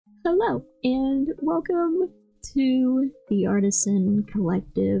Hello, and welcome to the Artisan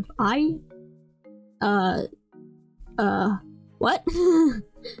Collective. What?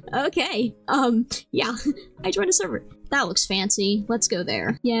 Okay, yeah, I joined a server. That looks fancy. Let's go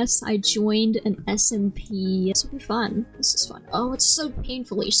there. Yes, I joined an SMP. This will be fun. This is fun. Oh, it's so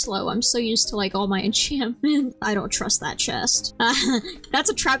painfully slow. I'm so used to, like, all my enchantment. I don't trust that chest. That's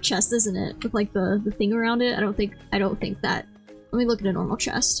a trap chest, isn't it? With, like, the thing around it? I don't think that. Let me look at a normal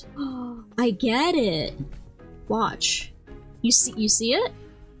chest. I get it. Watch. You see it?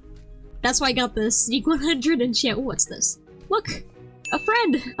 That's why I got this Sneak 100 enchant. What's this? Look! A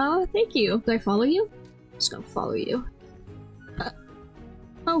friend! Oh, thank you. Do I follow you? I'm just gonna follow you.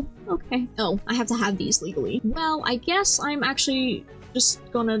 Oh, okay. Oh, I have to have these legally. Well, I guess I'm actually just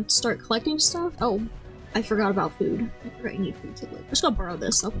gonna start collecting stuff. Oh, I forgot about food. I forgot you need food to live. I'm just gonna borrow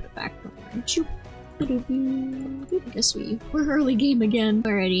this. I'll put it back. Don't worry. Shoot. I guess we're early game again.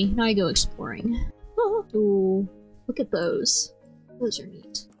 Alrighty, now I go exploring. Oh, ooh, look at those. Those are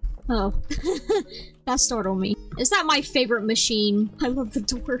neat. Oh, that startled me. Is that my favorite machine? I love the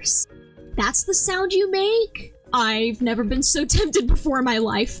doors. That's the sound you make? I've never been so tempted before in my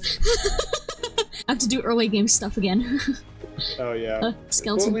life. I have to do early game stuff again. Oh yeah.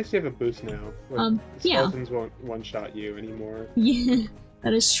 Skeleton. Well, at least you have a boost now. Like, yeah. Skeletons won't one-shot you anymore. Yeah,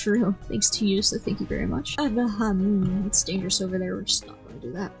 that is true. Thanks to you, so thank you very much. It's dangerous over there. We're just not going to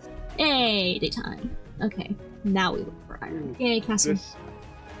do that. Hey, daytime. Okay, now we look for iron. Yay, castle.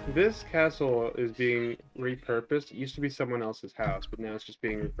 This castle is being repurposed. It used to be someone else's house, but now it's just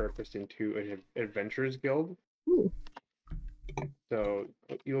being repurposed into an adventurers guild. Ooh. So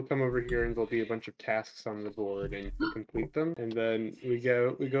you'll come over here and there'll be a bunch of tasks on the board and you complete them. And then we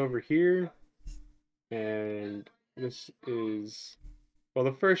go over here, and this is, well,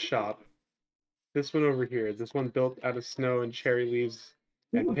 the first shop. This one over here. This one built out of snow and cherry leaves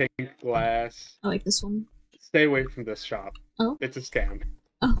and pink glass. I like this one. Stay away from this shop. Oh. It's a scam.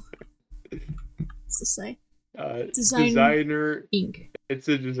 Oh. What's this say? Designer Inc. It's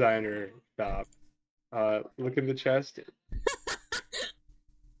a designer shop. Look in the chest.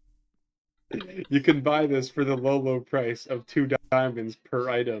 You can buy this for the low price of 2 diamonds per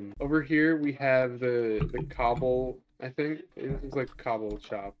item. Over here we have the cobble, I think. It's like cobble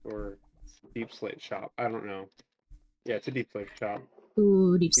shop or deep slate shop. I don't know. Yeah, it's a deep slate shop.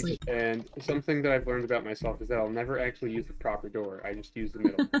 Ooh, deep slate. And something that I've learned about myself is that I'll never actually use the proper door. I just use the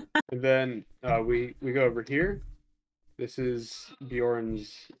middle. And then we go over here. This is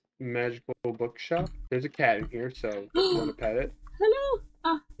Bjorn's magical bookshop. There's a cat in here, so if you want to pet it. Hello!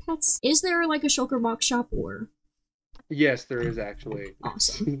 Pets. Is there like a shulker box shop or? Yes, there is actually.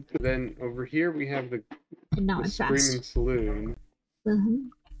 Awesome. Then over here we have the Screaming fast. Saloon.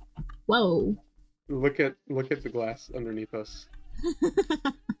 Whoa. Look at the glass underneath us.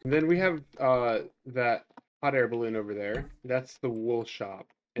 And then we have that hot air balloon over there. That's the wool shop.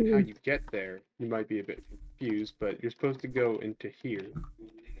 And how you get there, you might be a bit confused, but you're supposed to go into here.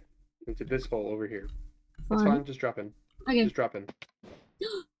 Into this hole over here. That's fine, just drop in. Okay. Just drop in.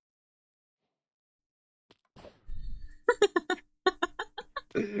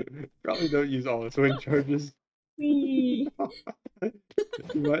 Probably don't use all its wind charges. You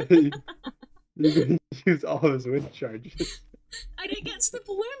can use all of his wind charges. I didn't get the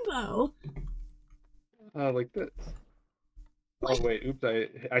balloon though. Like this. Oh wait, oops! I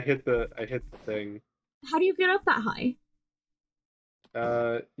hit the thing. How do you get up that high?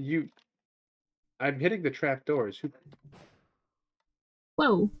 I'm hitting the trap doors.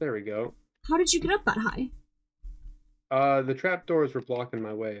 Whoa. There we go. How did you get up that high? The trap doors were blocking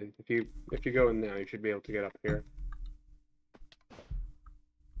my way. If you go in now, you should be able to get up here.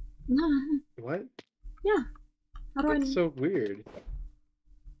 What? Yeah. How do That's so weird.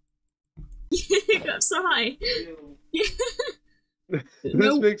 You got up so high. Yeah.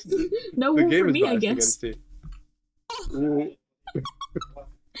 This makes no the room game for is me, I biased guess. against you. Oh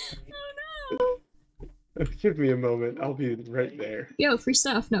no! Give me a moment. I'll be right there. Yo, free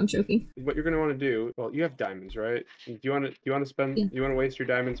stuff. No, I'm joking. What you're gonna want to do? Well, you have diamonds, right? Do you want to spend? Yeah. Do you want to waste your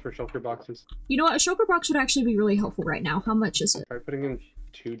diamonds for shulker boxes? You know what? A shulker box would actually be really helpful right now. How much is it? Try putting in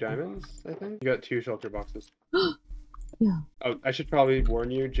 2 diamonds. I think you got 2 shulker boxes. Yeah. Oh, I should probably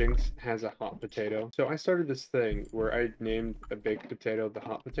warn you, Jinx has a hot potato. So I started this thing where I named a baked potato the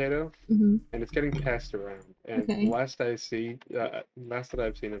hot potato, and it's getting passed around. And last that I've seen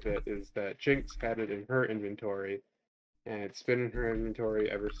of it is that Jinx had it in her inventory, and it's been in her inventory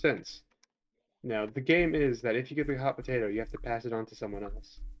ever since. Now, the game is that if you get the hot potato, you have to pass it on to someone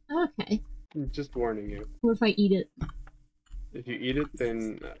else. Okay. Just warning you. What if I eat it? If you eat it,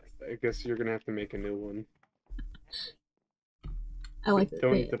 then I guess you're gonna have to make a new one. I like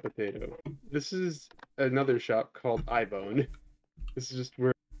Don't eat the potato. This is another shop called iBone. This is just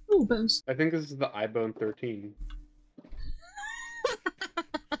where. Ooh, bones. I think this is the iBone 13.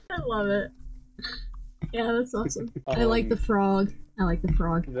 I love it. Yeah, that's awesome. I like the frog. I like the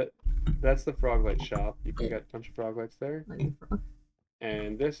frog. That's the frog light shop. You can get a bunch of frog lights there. I like the frog.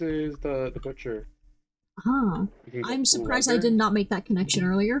 And this is the butcher. Huh. I'm surprised I did not make that connection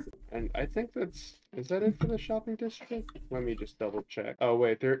earlier. And I think is that it for the shopping district? Let me just double check. Oh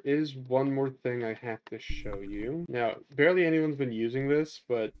wait, there is one more thing I have to show you. Now, barely anyone's been using this,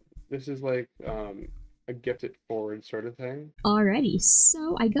 but this is like a gift it forward sort of thing. Alrighty,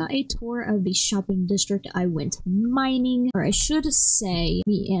 so I got a tour of the shopping district. I went mining, or I should say,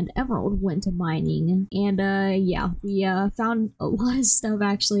 me and Emerald went mining, and yeah, we found a lot of stuff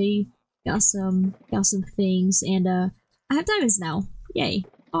actually. Got some things, and I have diamonds now. Yay!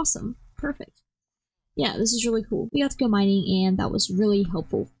 Awesome, perfect. Yeah, this is really cool. We got to go mining, and that was really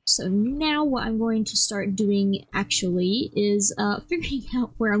helpful. So now what I'm going to start doing actually is figuring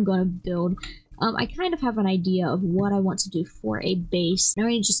out where I'm going to build. I kind of have an idea of what I want to do for a base. Now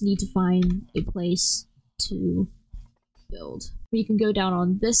I just need to find a place to build. We can go down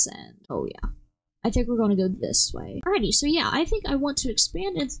on this end. Oh yeah. I think we're going to go this way. Alrighty, so yeah, I think I want to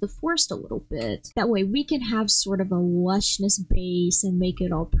expand into the forest a little bit. That way we can have sort of a lushness base and make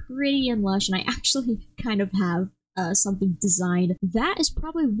it all pretty and lush. And I actually kind of have something designed. That is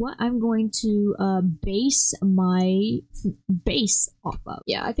probably what I'm going to base my base off of.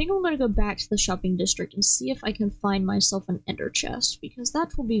 Yeah, I think I'm going to go back to the shopping district and see if I can find myself an ender chest, because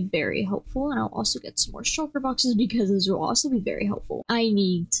that will be very helpful, and I'll also get some more shulker boxes because those will also be very helpful. I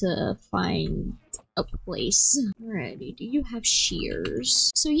need to find a place. Alrighty, do you have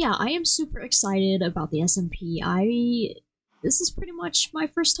shears? So yeah, I am super excited about the SMP. This is pretty much my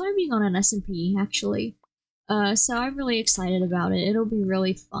first time being on an SMP, actually. So I'm really excited about it. It'll be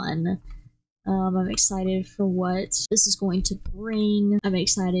really fun. I'm excited for what this is going to bring. I'm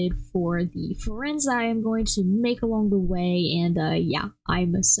excited for the friends I am going to make along the way, and yeah,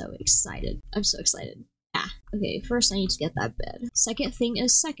 I'm so excited. I'm so excited. Ah, okay, first I need to get that bed. Second thing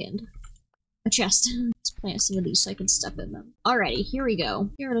is a chest. Let's plant some of these so I can step in them. Alrighty, here we go.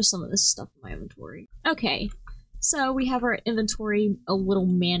 Get rid of some of this stuff in my inventory. Okay, so we have our inventory a little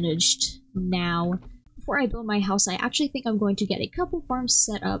managed now. Before I build my house, I actually think I'm going to get a couple farms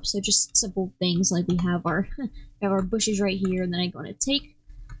set up, so just simple things like we have our bushes right here, and then I'm going to take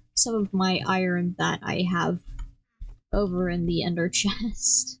some of my iron that I have over in the ender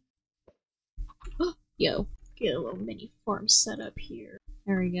chest. Yo, get a little mini farm set up here.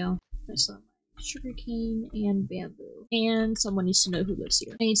 There we go. There's some sugarcane and bamboo. And someone needs to know who lives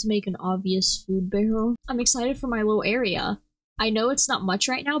here. I need to make an obvious food barrel. I'm excited for my little area. I know it's not much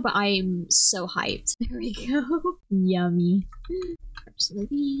right now, but I'm so hyped. There we go. Yummy. Grab some of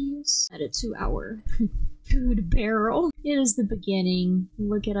these. Add it to our food barrel. It is the beginning.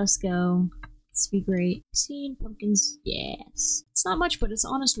 Look at us go. This will be great. 16 pumpkins. Yes. It's not much, but it's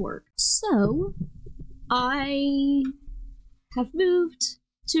honest work. So, I have moved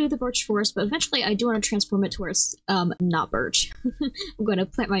to the birch forest, but eventually I do want to transform it towards, not birch. I'm going to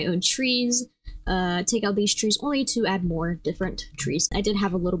plant my own trees. Take out these trees only to add more different trees. I did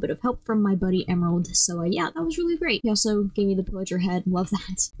have a little bit of help from my buddy Emerald, so yeah, that was really great. He also gave me the pillager head, love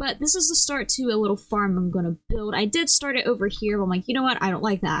that. But this is the start to a little farm I'm gonna build. I did start it over here, but I'm like, you know what, I don't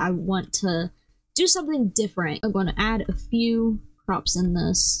like that. I want to do something different. I'm gonna add a few crops in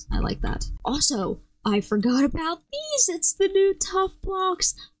this. I like that. Also, I forgot about these! It's the new tough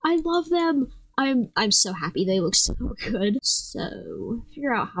blocks! I love them! I'm so happy, they look so good. So,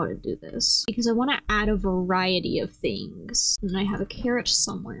 figure out how to do this. Because I want to add a variety of things. And I have a carrot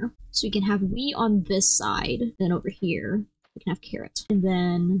somewhere. So we can have wheat on this side. Then over here, we can have carrot. And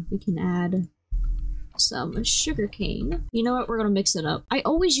then we can add some sugarcane. You know what, we're gonna mix it up. I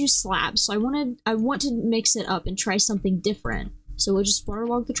always use slabs, so I want to mix it up and try something different. So we'll just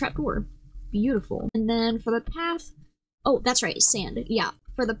waterlog the trapdoor. Beautiful. And then for the path, oh, that's right, sand. Yeah.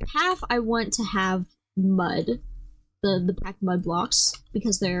 For the path, I want to have mud, the packed mud blocks,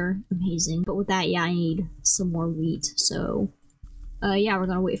 because they're amazing. But with that, yeah, I need some more wheat. So, yeah, we're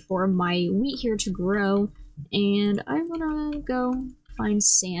gonna wait for my wheat here to grow, and I'm gonna go find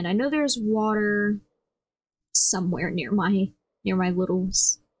sand. I know there's water somewhere near my little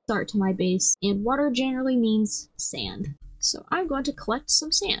start to my base, and water generally means sand. So I'm going to collect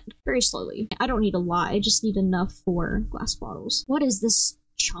some sand, very slowly. I don't need a lot, I just need enough for glass bottles. What is this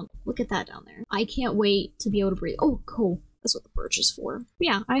chunk? Look at that down there. I can't wait to be able to breathe. Oh, cool. That's what the birch is for. But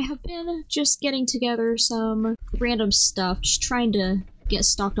yeah, I have been just getting together some random stuff, just trying to get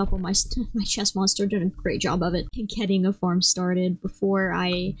stocked up on my chest monster. Did a great job of it. Getting a farm started before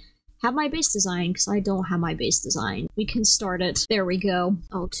I have my base design, because I don't have my base design. We can start it. There we go.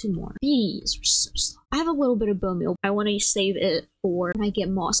 Oh, 2 more. These are so slow. I have a little bit of bone meal. I want to save it for when I get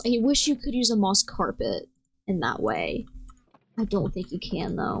moss. I wish you could use a moss carpet in that way. I don't think you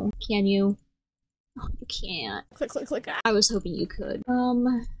can, though. Can you? Oh, you can't. Click, click, click. I was hoping you could.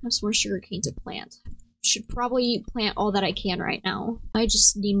 Have some more sugarcane to plant. Should probably plant all that I can right now. I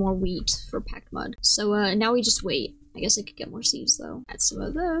just need more wheat for packed mud. So, now we just wait. I guess I could get more seeds, though. Add some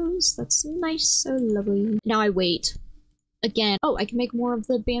of those. That's nice. So lovely. Now I wait. Again. Oh, I can make more of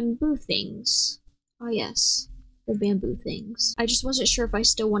the bamboo things. Oh, yes. The bamboo things. I just wasn't sure if I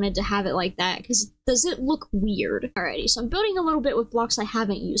still wanted to have it like that, because does it look weird? Alrighty, so I'm building a little bit with blocks I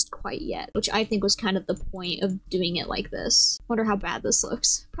haven't used quite yet, which I think was kind of the point of doing it like this. Wonder how bad this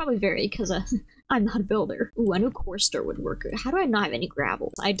looks. Probably very, because I'm not a builder. Ooh, I know Coarster would work. How do I not have any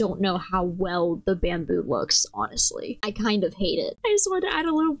gravel? I don't know how well the bamboo looks, honestly. I kind of hate it. I just wanted to add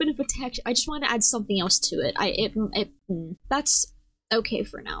a little bit of a texture. I just wanted to add something else to it. That's okay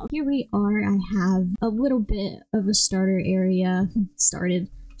for now. Here we are. I have a little bit of a starter area started.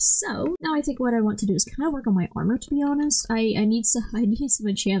 So now I think what I want to do is kind of work on my armor, to be honest. I need some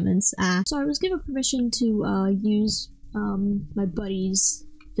enchantments. So I was given permission to use my buddy's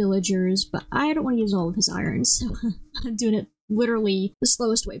villagers, but I don't want to use all of his iron, so I'm doing it literally the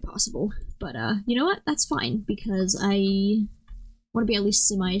slowest way possible. But you know what? That's fine, because I want to be at least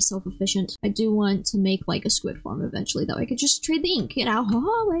semi-self-efficient. I do want to make like a squid farm eventually, though. I could just trade the ink.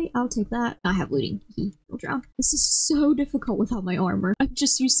 Oh, wait, I'll take that. I have looting. Don't drown. This is so difficult without my armor. I'm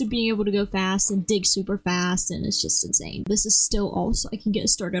just used to being able to go fast and dig super fast, and it's just insane. This is still all so I can get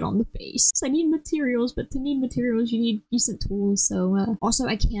started on the base. So I need materials, but to need materials, you need decent tools. So, also,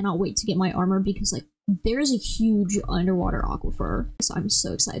 I cannot wait to get my armor, because, like, there's a huge underwater aquifer. So I'm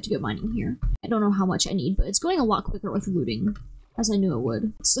so excited to go mining here. I don't know how much I need, but it's going a lot quicker with looting, as I knew it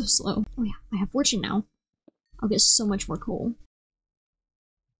would. It's so slow. Oh yeah, I have fortune now. I'll get so much more coal.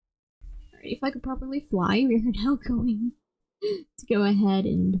 Alright, if I could properly fly, we are now going to go ahead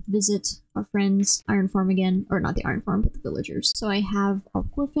and visit our friend's iron farm again. Or not the iron farm, but the villagers. So I have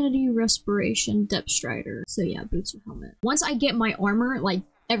Aqua Affinity, Respiration, Depth Strider. So yeah, boots or helmet. Once I get my armor, like,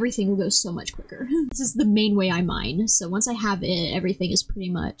 everything will go so much quicker. This is the main way I mine. So once I have it, everything is pretty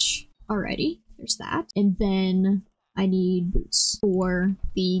much... Alrighty, there's that. And then I need boots for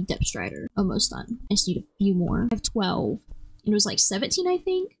the Depth Strider. Almost done. I just need a few more. I have 12. And it was like 17, I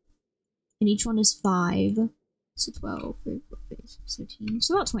think? And each one is 5. So 12, 34, 17.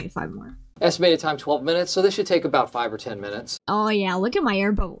 So about 25 more. Estimated time 12 minutes, so this should take about 5 or 10 minutes. Oh yeah, look at my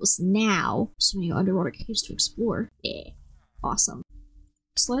air bubbles now. So many underwater caves to explore. Yeah. Awesome.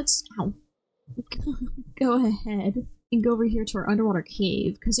 So let's go ahead and go over here to our underwater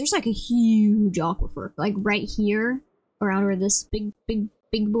cave, because there's like a huge aquifer, like right here, around where this big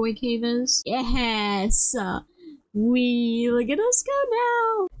boy cave is. Yes! Look at us go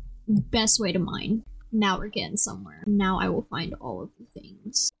now! Best way to mine. Now we're getting somewhere. Now I will find all of the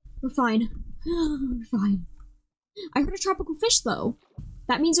things. We're fine. We're fine. I heard a tropical fish, though.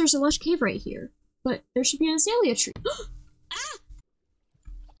 That means there's a lush cave right here. But there should be an azalea tree.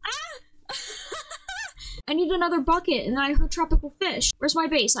 I need another bucket, and then I heard tropical fish. Where's my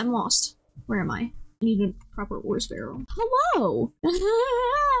base? I'm lost. Where am I? I need a proper ores barrel. Hello!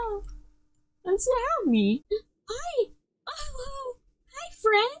 That's me. Hi! Hello! Hi,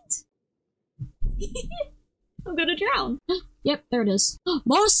 friend! I'm gonna drown. Yep, there it is.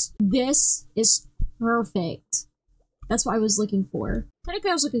 Moss! This is perfect. That's what I was looking for.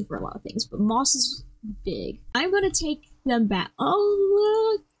 Technically, I was looking for a lot of things, but moss is big. I'm gonna take them back.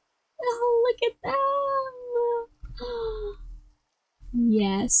 Oh, look! Oh, look at them!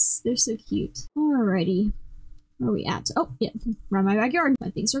 Yes, they're so cute. Alrighty. Where are we at? Oh, yeah, around my backyard. My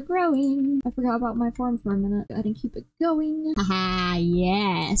things are growing. I forgot about my farm for a minute. Go ahead and keep it going. Haha,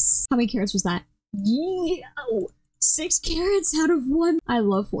 yes. How many carrots was that? Yeah! 6 carrots out of 1. I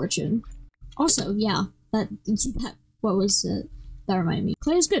love fortune. Also, yeah, what was it? That reminded me.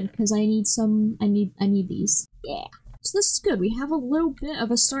 Clay is good, because I need some, I need these. Yeah. So this is good. We have a little bit of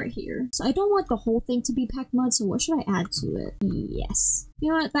a start here. So I don't want the whole thing to be packed mud, so what should I add to it? Yes.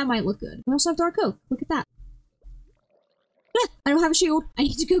 You know what? That might look good. We also have dark oak. Look at that. Ah, I don't have a shield. I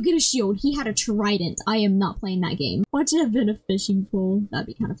need to go get a shield. He had a trident. I am not playing that game. Watch it have been a fishing pole. That'd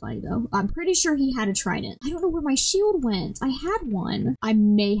be kind of funny, though. I'm pretty sure he had a trident. I don't know where my shield went. I had one. I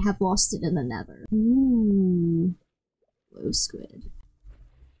may have lost it in the nether. Ooh. Low squid.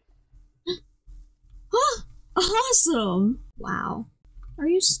 Ah! Awesome! Wow. Are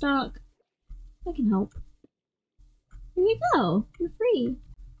you stuck? I can help. There you go. You're free.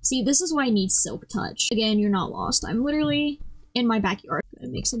 See, this is why I need silk touch. Again, you're not lost. I'm literally in my backyard.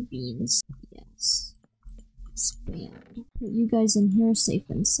 Gonna make some beans. Yes. Expand. Put you guys in here safe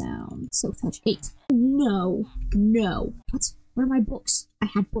and sound. Silk touch 8. No. No. What? Where are my books? I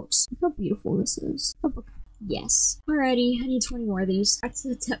had books. Look how beautiful this is. A book. Yes. Alrighty, I need 20 more of these. Back to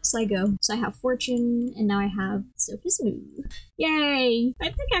the tips I go. So I have fortune, and now I have silky smooth. Yay! My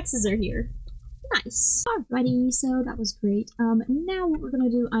pickaxes are here. Nice. Alrighty, so that was great. Now what we're gonna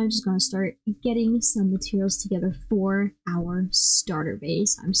do, I'm just gonna start getting some materials together for our starter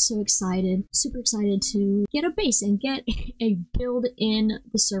base. I'm so excited, super excited to get a base and get a build in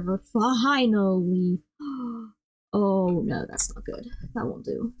the server finally. Oh no, that's not good. That won't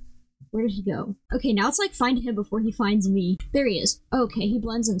do. Where did he go? Okay, now it's like find him before he finds me. There he is. Okay, he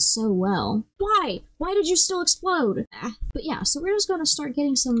blends in so well. Why? Why did you still explode? But yeah, so we're just gonna start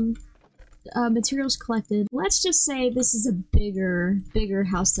getting some materials collected. Let's just say this is a bigger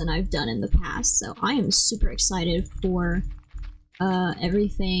house than I've done in the past, so I am super excited for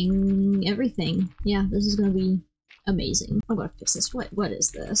everything. Yeah, this is gonna be amazing. I'm gonna fix this. What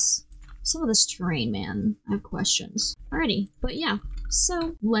is this? Some of this terrain, man. I have questions. Alrighty, but yeah,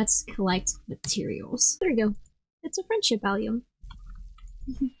 so let's collect materials. There you go. It's a friendship album.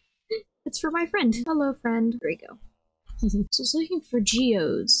 It's for my friend. Hello, friend. There you go. So I was looking for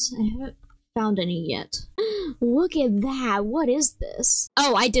geodes. I haven't found any yet. Look at that. What is this?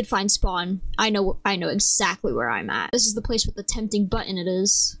 Oh, I did find spawn. I know exactly where I'm at. This is the place with the tempting button it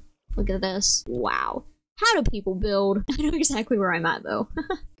is. Look at this. Wow. How do people build? I know exactly where I'm at though.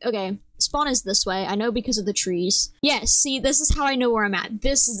 Okay, spawn is this way. I know because of the trees. Yes, see, this is how I know where I'm at.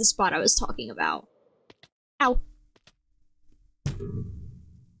 This is the spot I was talking about. Ow.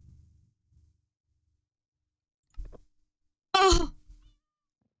 Oh!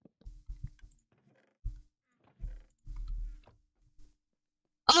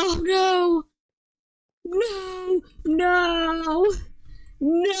 Oh no! No! No!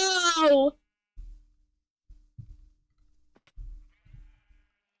 No!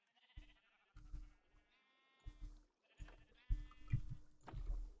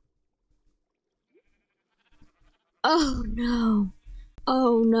 Oh no.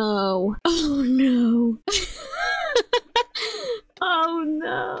 Oh no. Oh no. Oh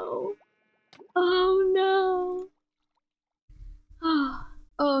no. Oh no.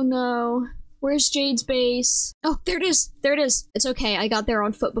 Oh no. Where's Jade's base? Oh, there it is. There it is. It's okay. I got there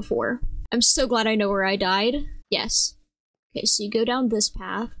on foot before. I'm so glad I know where I died. Yes. Okay, so you go down this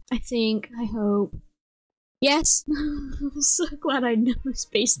path. I hope. Yes! I'm so glad I know whose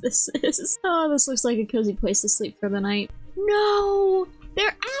base this is. Oh, this looks like a cozy place to sleep for the night. No!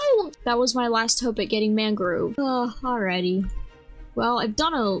 They're out! That was my last hope at getting mangrove. Oh, alrighty. Well, I've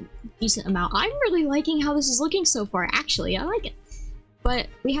done a decent amount. I'm really liking how this is looking so far, actually. I like it. But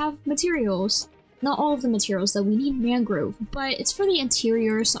we have materials. Not all of the materials, though. We need mangrove. But it's for the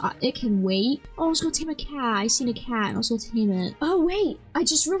interior, so it can wait. Oh, I was gonna tame a cat. I seen a cat. I was gonna tame it. Oh, wait. I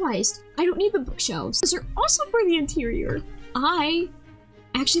just realized. I don't need the bookshelves. Those are also for the interior. I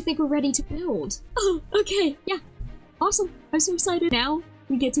actually think we're ready to build. Oh, okay. Yeah. Awesome. I'm so excited. Now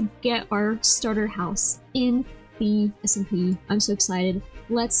we get to get our starter house in the SMP. I'm so excited.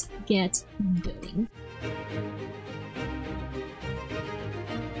 Let's get building.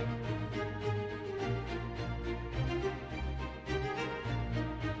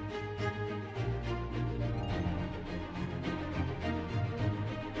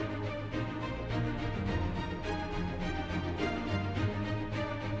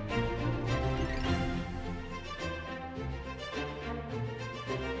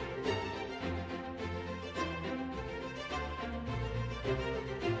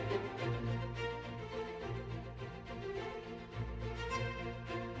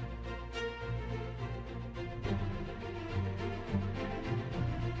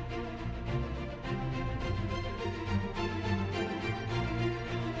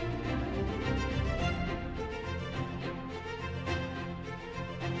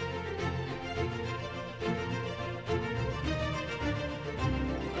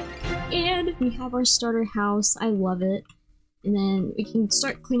 And we have our starter house. I love it. And then we can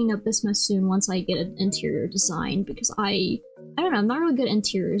start cleaning up this mess soon once I get an interior design, because I don't know, I'm not really good at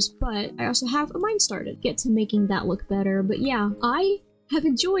interiors, but I also have a mind started. Get to making that look better. But yeah, I have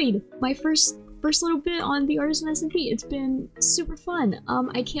enjoyed my first little bit on the Artisan SMP. It's been super fun.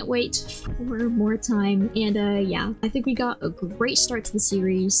 I can't wait for more time. And yeah, I think we got a great start to the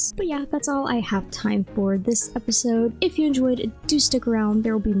series. But yeah, that's all I have time for this episode. If you enjoyed it, do stick around.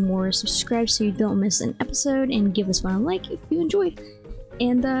 There will be more. Subscribe so you don't miss an episode, and give this one a like if you enjoyed.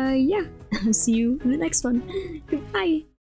 And yeah, I'll see you in the next one. Goodbye.